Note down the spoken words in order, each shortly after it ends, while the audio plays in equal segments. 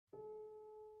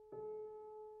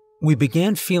We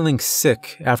began feeling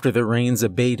sick after the rains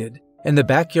abated, and the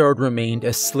backyard remained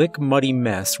a slick, muddy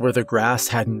mess where the grass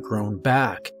hadn't grown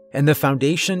back, and the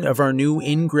foundation of our new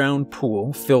in-ground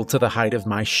pool filled to the height of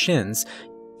my shins,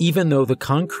 even though the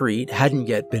concrete hadn't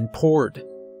yet been poured.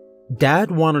 Dad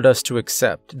wanted us to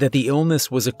accept that the illness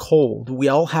was a cold we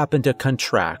all happened to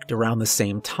contract around the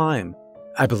same time.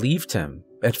 I believed him,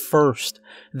 at first.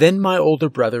 Then my older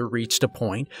brother reached a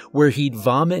point where he'd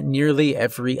vomit nearly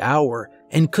every hour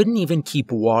and couldn't even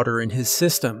keep water in his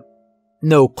system.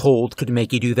 No cold could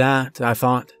make you do that, I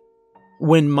thought.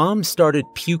 When Mom started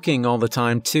puking all the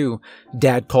time too,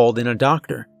 Dad called in a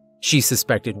doctor. She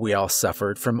suspected we all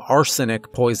suffered from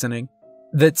arsenic poisoning,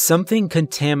 that something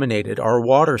contaminated our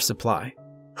water supply.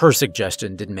 Her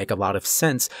suggestion didn't make a lot of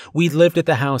sense. We'd lived at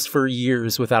the house for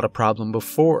years without a problem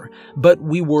before, but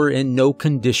we were in no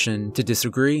condition to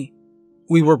disagree.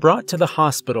 We were brought to the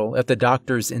hospital at the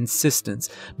doctor's insistence,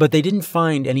 but they didn't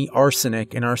find any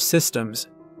arsenic in our systems.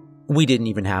 We didn't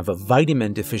even have a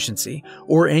vitamin deficiency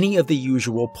or any of the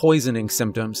usual poisoning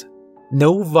symptoms.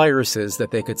 No viruses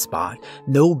that they could spot,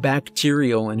 no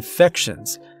bacterial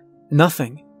infections,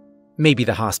 nothing. Maybe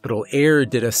the hospital air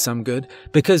did us some good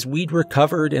because we'd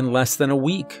recovered in less than a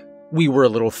week. We were a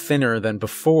little thinner than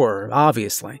before,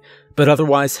 obviously, but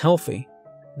otherwise healthy.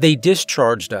 They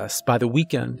discharged us by the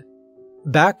weekend.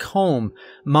 Back home,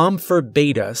 Mom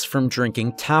forbade us from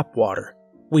drinking tap water.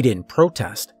 We didn't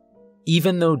protest,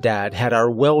 even though Dad had our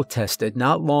well tested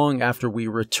not long after we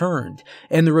returned,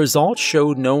 and the results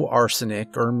showed no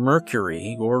arsenic or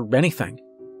mercury or anything.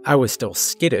 I was still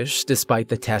skittish despite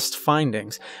the test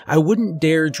findings. I wouldn't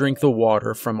dare drink the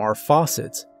water from our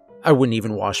faucets. I wouldn't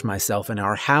even wash myself in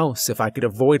our house if I could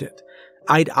avoid it.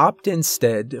 I'd opt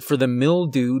instead for the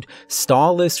mildewed,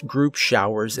 stallless group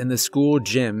showers in the school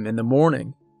gym in the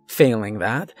morning. Failing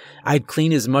that, I'd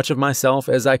clean as much of myself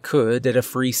as I could at a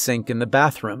free sink in the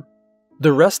bathroom.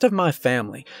 The rest of my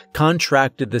family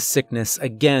contracted the sickness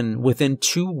again within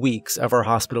 2 weeks of our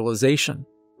hospitalization.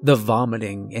 The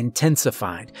vomiting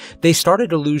intensified. They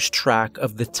started to lose track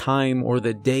of the time or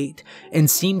the date and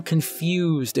seemed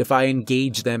confused if I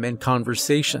engaged them in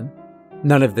conversation.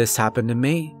 None of this happened to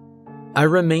me. I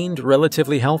remained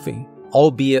relatively healthy,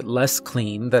 albeit less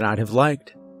clean than I'd have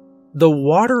liked. The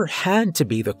water had to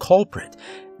be the culprit.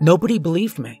 Nobody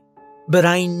believed me, but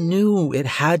I knew it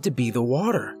had to be the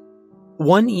water.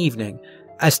 One evening,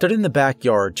 I stood in the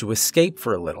backyard to escape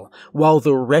for a little, while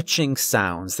the retching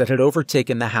sounds that had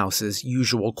overtaken the house's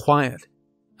usual quiet.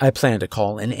 I planned to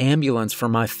call an ambulance for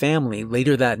my family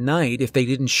later that night if they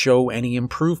didn't show any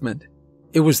improvement.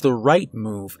 It was the right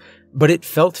move, but it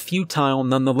felt futile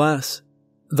nonetheless.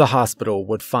 The hospital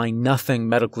would find nothing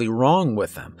medically wrong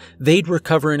with them. They'd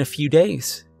recover in a few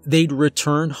days. They'd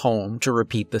return home to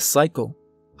repeat the cycle.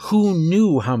 Who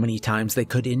knew how many times they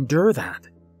could endure that?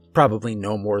 Probably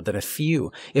no more than a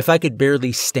few, if I could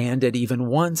barely stand it even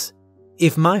once.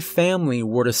 If my family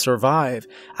were to survive,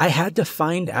 I had to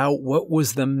find out what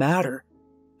was the matter.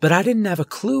 But I didn't have a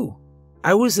clue.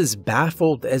 I was as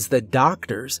baffled as the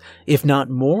doctors, if not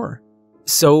more.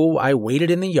 So I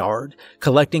waited in the yard,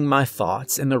 collecting my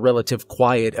thoughts in the relative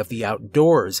quiet of the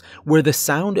outdoors, where the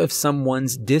sound of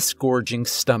someone's disgorging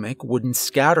stomach wouldn't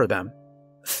scatter them.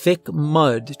 Thick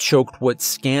mud choked what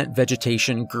scant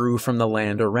vegetation grew from the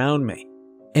land around me,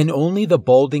 and only the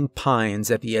balding pines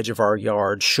at the edge of our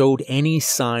yard showed any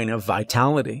sign of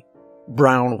vitality.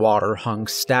 Brown water hung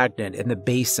stagnant in the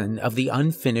basin of the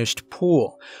unfinished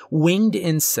pool. Winged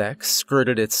insects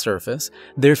skirted its surface,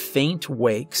 their faint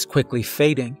wakes quickly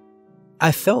fading.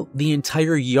 I felt the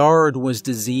entire yard was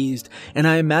diseased, and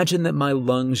I imagined that my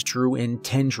lungs drew in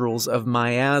tendrils of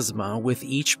miasma with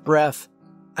each breath.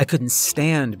 I couldn't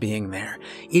stand being there.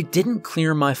 It didn't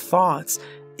clear my thoughts.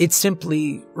 It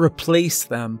simply replaced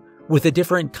them with a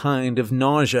different kind of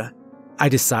nausea. I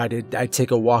decided I'd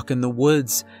take a walk in the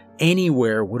woods.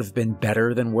 Anywhere would have been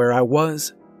better than where I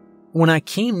was. When I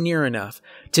came near enough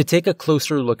to take a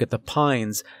closer look at the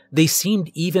pines, they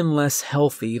seemed even less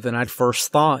healthy than I'd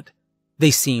first thought. They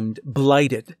seemed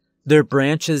blighted, their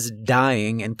branches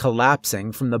dying and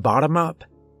collapsing from the bottom up.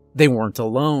 They weren't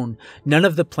alone. None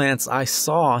of the plants I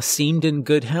saw seemed in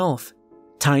good health.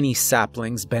 Tiny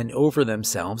saplings bent over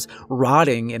themselves,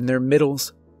 rotting in their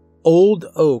middles. Old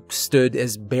oaks stood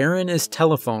as barren as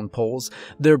telephone poles,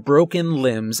 their broken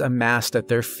limbs amassed at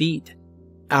their feet.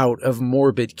 Out of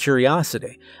morbid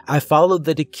curiosity, I followed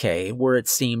the decay where it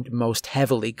seemed most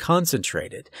heavily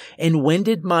concentrated, and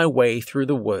wended my way through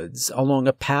the woods along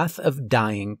a path of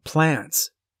dying plants.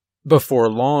 Before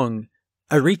long,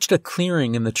 I reached a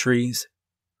clearing in the trees.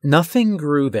 Nothing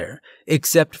grew there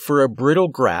except for a brittle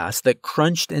grass that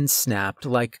crunched and snapped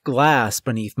like glass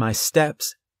beneath my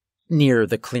steps. Near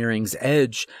the clearing's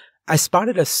edge, I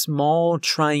spotted a small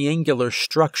triangular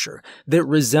structure that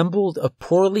resembled a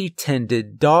poorly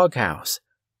tended doghouse.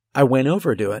 I went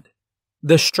over to it.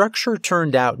 The structure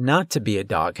turned out not to be a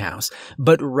doghouse,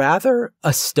 but rather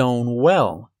a stone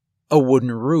well. A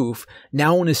wooden roof,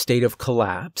 now in a state of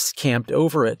collapse, camped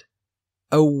over it.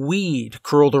 A weed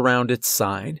curled around its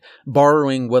side,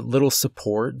 borrowing what little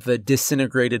support the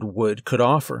disintegrated wood could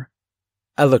offer.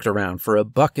 I looked around for a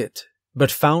bucket, but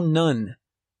found none.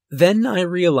 Then I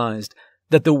realized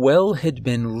that the well had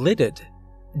been lidded.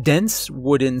 Dense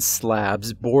wooden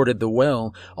slabs bordered the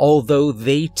well, although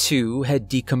they too had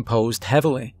decomposed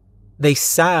heavily. They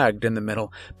sagged in the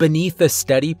middle, beneath the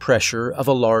steady pressure of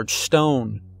a large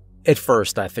stone. At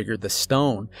first I figured the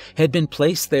stone had been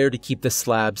placed there to keep the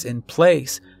slabs in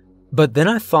place, but then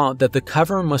I thought that the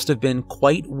cover must have been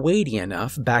quite weighty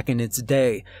enough back in its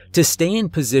day to stay in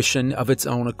position of its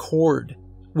own accord.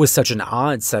 With such an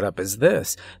odd setup as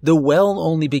this, the well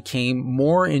only became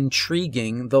more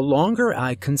intriguing the longer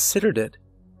I considered it.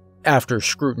 After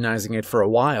scrutinizing it for a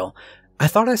while, I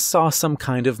thought I saw some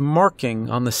kind of marking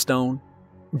on the stone.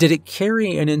 Did it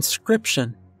carry an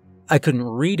inscription? I couldn't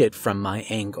read it from my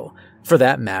angle. For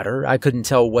that matter, I couldn't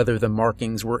tell whether the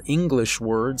markings were English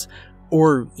words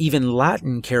or even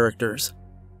Latin characters.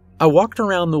 I walked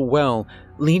around the well,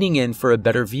 leaning in for a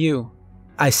better view.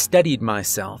 I steadied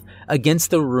myself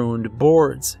against the ruined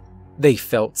boards. They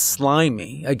felt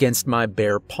slimy against my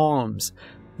bare palms.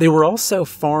 They were also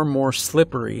far more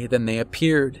slippery than they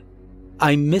appeared.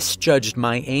 I misjudged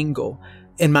my angle,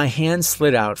 and my hand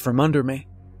slid out from under me.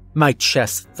 My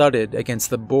chest thudded against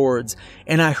the boards,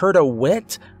 and I heard a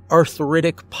wet,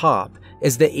 arthritic pop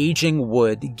as the aging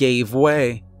wood gave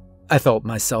way. I felt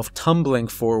myself tumbling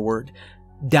forward,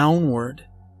 downward.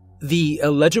 The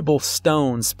illegible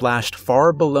stone splashed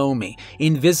far below me,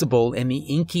 invisible in the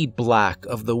inky black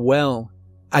of the well.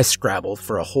 I scrabbled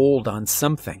for a hold on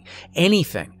something,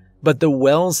 anything, but the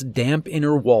well's damp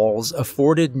inner walls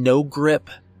afforded no grip.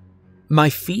 My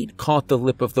feet caught the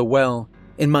lip of the well,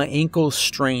 and my ankles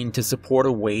strained to support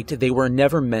a weight they were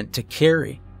never meant to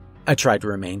carry. I tried to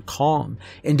remain calm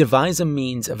and devise a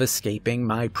means of escaping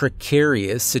my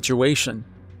precarious situation.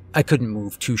 I couldn't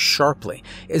move too sharply,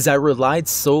 as I relied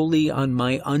solely on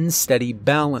my unsteady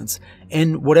balance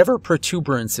and whatever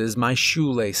protuberances my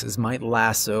shoelaces might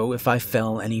lasso if I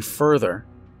fell any further.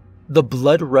 The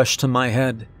blood rushed to my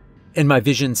head, and my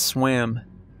vision swam.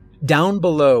 Down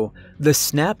below, the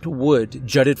snapped wood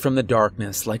jutted from the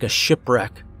darkness like a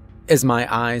shipwreck. As my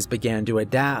eyes began to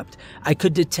adapt, I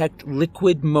could detect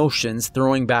liquid motions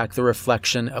throwing back the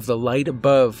reflection of the light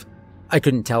above. I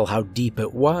couldn't tell how deep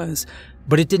it was,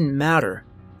 but it didn't matter.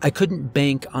 I couldn't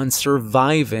bank on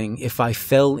surviving if I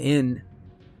fell in.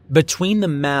 Between the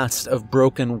masts of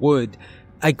broken wood,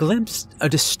 I glimpsed a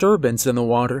disturbance in the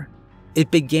water.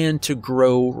 It began to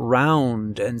grow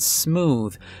round and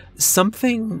smooth.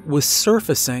 Something was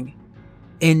surfacing.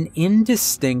 An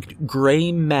indistinct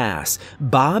gray mass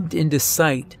bobbed into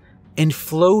sight and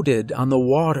floated on the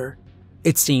water.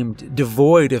 It seemed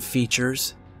devoid of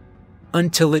features,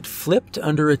 until it flipped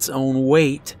under its own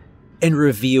weight and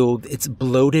revealed its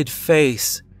bloated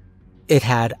face. It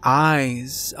had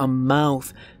eyes, a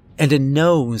mouth, and a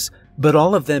nose, but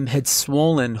all of them had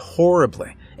swollen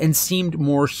horribly and seemed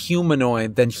more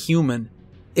humanoid than human.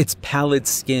 Its pallid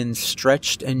skin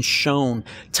stretched and shone,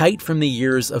 tight from the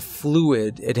years of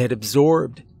fluid it had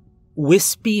absorbed.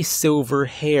 Wispy silver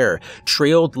hair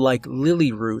trailed like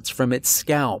lily roots from its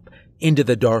scalp into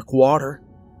the dark water.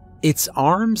 Its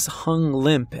arms hung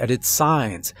limp at its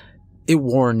sides. It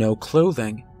wore no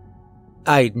clothing.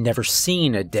 I'd never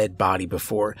seen a dead body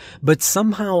before, but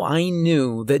somehow I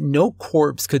knew that no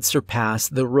corpse could surpass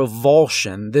the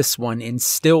revulsion this one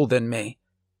instilled in me.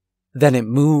 Then it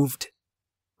moved,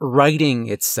 righting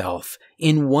itself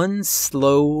in one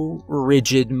slow,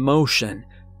 rigid motion.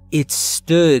 It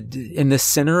stood in the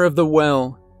center of the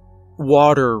well.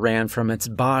 Water ran from its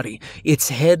body. Its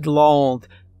head lolled,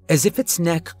 as if its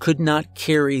neck could not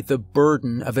carry the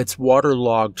burden of its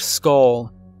waterlogged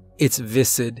skull. Its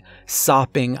viscid,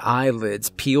 sopping eyelids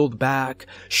peeled back,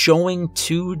 showing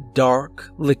two dark,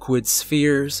 liquid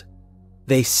spheres.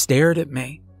 They stared at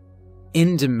me,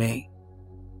 into me,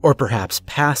 or perhaps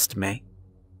past me.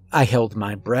 I held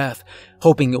my breath,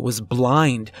 hoping it was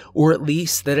blind, or at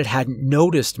least that it hadn't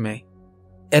noticed me.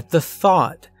 At the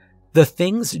thought, the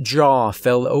thing's jaw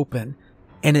fell open,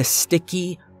 and a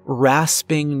sticky,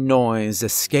 rasping noise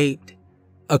escaped.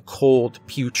 A cold,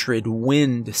 putrid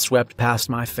wind swept past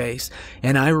my face,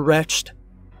 and I retched.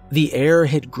 The air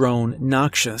had grown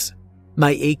noxious.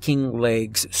 My aching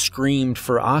legs screamed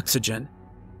for oxygen.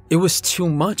 It was too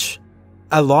much.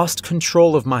 I lost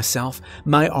control of myself,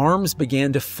 my arms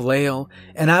began to flail,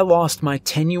 and I lost my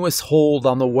tenuous hold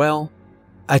on the well.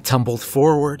 I tumbled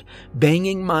forward,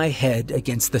 banging my head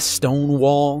against the stone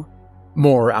wall.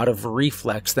 More out of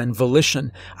reflex than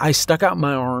volition, I stuck out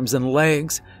my arms and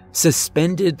legs.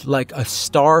 Suspended like a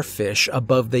starfish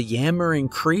above the yammering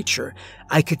creature,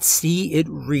 I could see it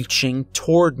reaching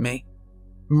toward me.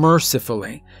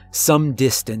 Mercifully, some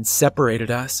distance separated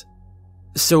us.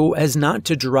 So as not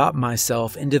to drop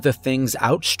myself into the thing's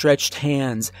outstretched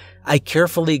hands, I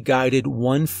carefully guided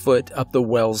one foot up the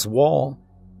well's wall.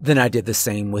 Then I did the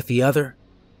same with the other.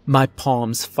 My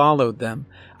palms followed them.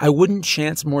 I wouldn't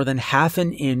chance more than half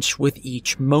an inch with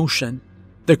each motion.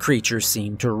 The creature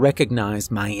seemed to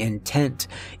recognize my intent.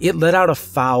 It let out a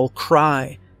foul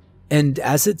cry, and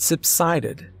as it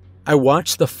subsided, I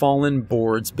watched the fallen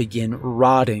boards begin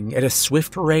rotting at a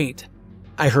swift rate.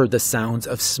 I heard the sounds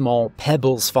of small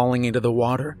pebbles falling into the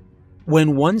water.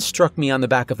 When one struck me on the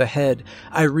back of the head,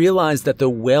 I realized that the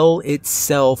well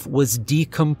itself was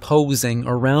decomposing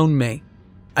around me.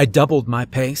 I doubled my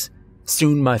pace.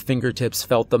 Soon my fingertips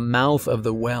felt the mouth of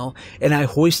the well, and I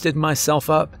hoisted myself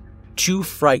up, too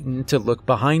frightened to look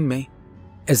behind me.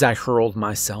 As I hurled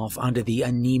myself onto the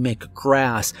anemic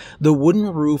grass, the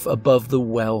wooden roof above the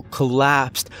well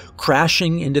collapsed,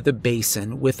 crashing into the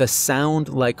basin with a sound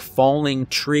like falling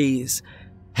trees.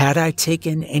 Had I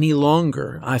taken any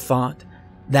longer, I thought,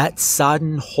 that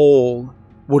sodden hole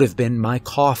would have been my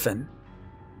coffin.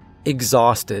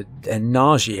 Exhausted and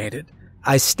nauseated,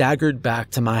 I staggered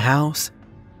back to my house.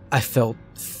 I felt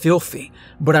filthy,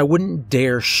 but I wouldn't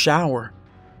dare shower.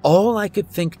 All I could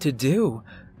think to do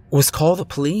was call the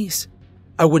police.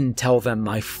 I wouldn't tell them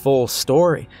my full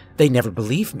story. They never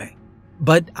believed me.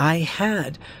 But I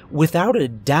had, without a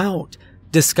doubt,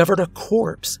 discovered a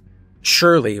corpse.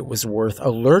 Surely it was worth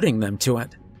alerting them to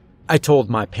it. I told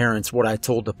my parents what I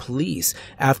told the police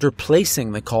after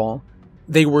placing the call.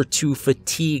 They were too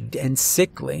fatigued and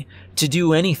sickly to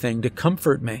do anything to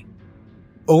comfort me.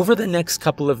 Over the next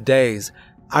couple of days,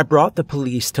 I brought the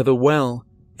police to the well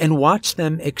and watched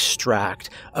them extract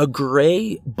a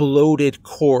gray, bloated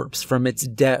corpse from its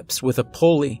depths with a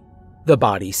pulley. The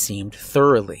body seemed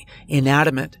thoroughly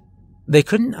inanimate. They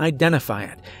couldn't identify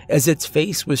it, as its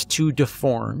face was too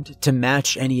deformed to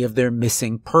match any of their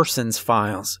missing persons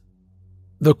files.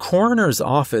 The coroner's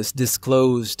office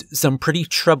disclosed some pretty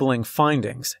troubling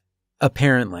findings.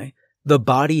 Apparently, the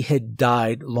body had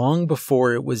died long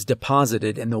before it was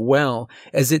deposited in the well,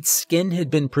 as its skin had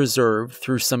been preserved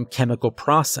through some chemical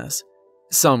process.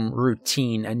 Some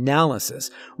routine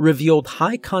analysis revealed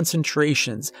high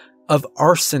concentrations of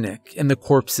arsenic in the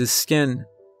corpse's skin.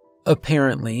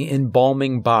 Apparently,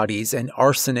 embalming bodies and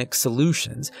arsenic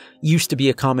solutions used to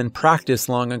be a common practice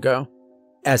long ago.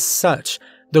 As such,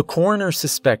 the coroner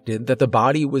suspected that the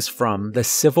body was from the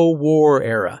Civil War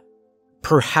era.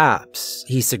 Perhaps,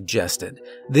 he suggested,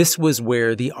 this was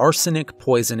where the arsenic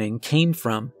poisoning came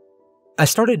from. I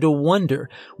started to wonder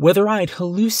whether I'd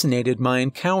hallucinated my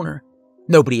encounter.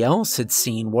 Nobody else had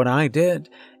seen what I did,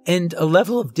 and a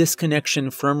level of disconnection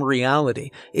from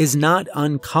reality is not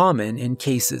uncommon in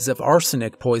cases of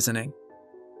arsenic poisoning.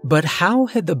 But how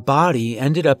had the body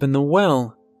ended up in the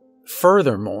well?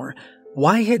 Furthermore,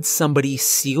 why had somebody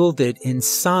sealed it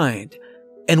inside?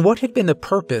 And what had been the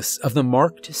purpose of the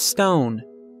marked stone?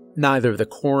 Neither the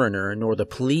coroner nor the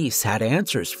police had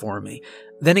answers for me.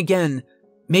 Then again,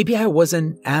 maybe I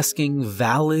wasn't asking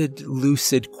valid,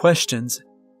 lucid questions.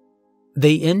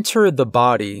 They interred the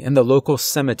body in the local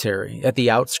cemetery at the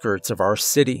outskirts of our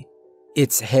city.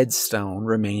 Its headstone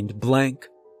remained blank.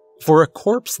 For a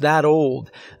corpse that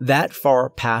old, that far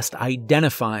past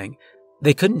identifying,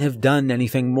 they couldn't have done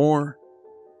anything more.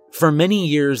 For many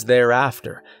years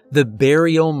thereafter, the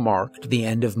burial marked the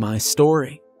end of my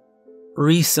story.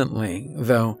 Recently,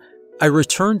 though, I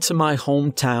returned to my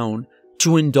hometown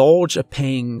to indulge a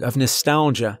pang of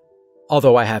nostalgia.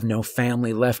 Although I have no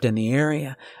family left in the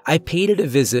area, I paid it a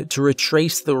visit to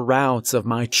retrace the routes of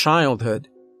my childhood.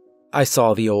 I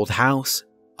saw the old house,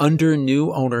 under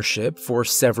new ownership for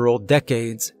several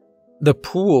decades. The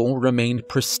pool remained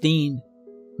pristine.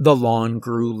 The lawn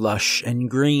grew lush and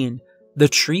green. The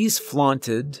trees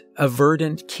flaunted a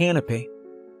verdant canopy.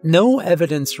 No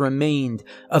evidence remained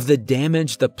of the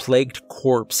damage the plagued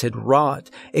corpse had wrought,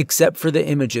 except for the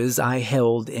images I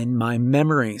held in my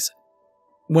memories.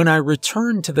 When I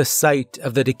returned to the site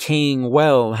of the decaying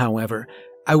well, however,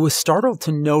 I was startled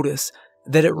to notice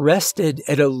that it rested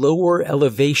at a lower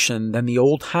elevation than the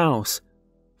old house.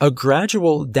 A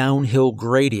gradual downhill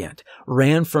gradient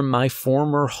ran from my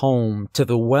former home to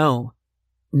the well.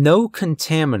 No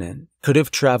contaminant could have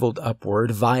traveled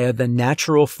upward via the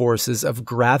natural forces of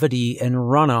gravity and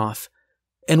runoff.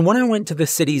 And when I went to the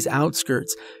city's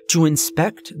outskirts to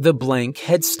inspect the blank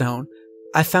headstone,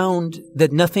 I found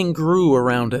that nothing grew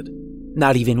around it,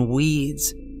 not even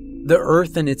weeds. The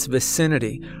earth in its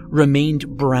vicinity remained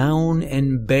brown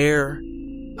and bare.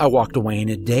 I walked away in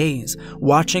a daze,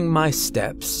 watching my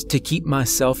steps to keep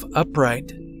myself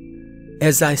upright.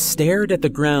 As I stared at the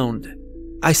ground,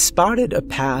 I spotted a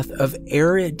path of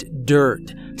arid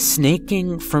dirt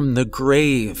snaking from the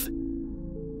grave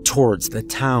towards the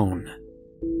town.